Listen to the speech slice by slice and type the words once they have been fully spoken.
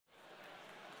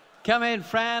Come in,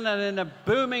 Fran, and in a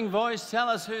booming voice, tell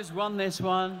us who's won this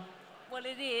one. Well,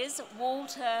 it is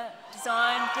Walter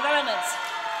Design Developments.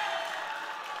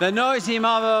 The noisy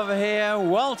mob over here,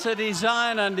 Walter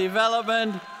Design and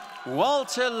Development.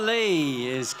 Walter Lee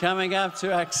is coming up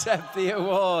to accept the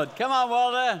award. Come on,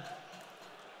 Walter.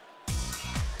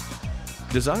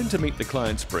 Designed to meet the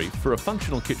client's brief for a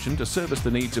functional kitchen to service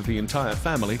the needs of the entire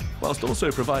family, whilst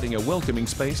also providing a welcoming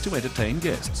space to entertain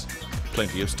guests.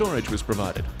 Plenty of storage was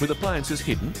provided, with appliances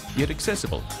hidden yet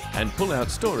accessible, and pull-out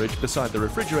storage beside the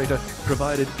refrigerator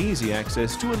provided easy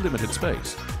access to a limited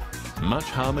space. Much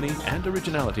harmony and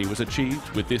originality was achieved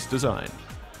with this design.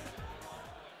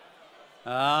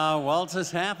 Ah,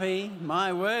 Walter's happy.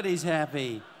 My word, he's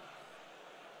happy.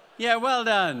 Yeah, well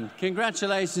done.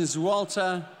 Congratulations,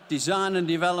 Walter, Design and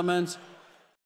Development.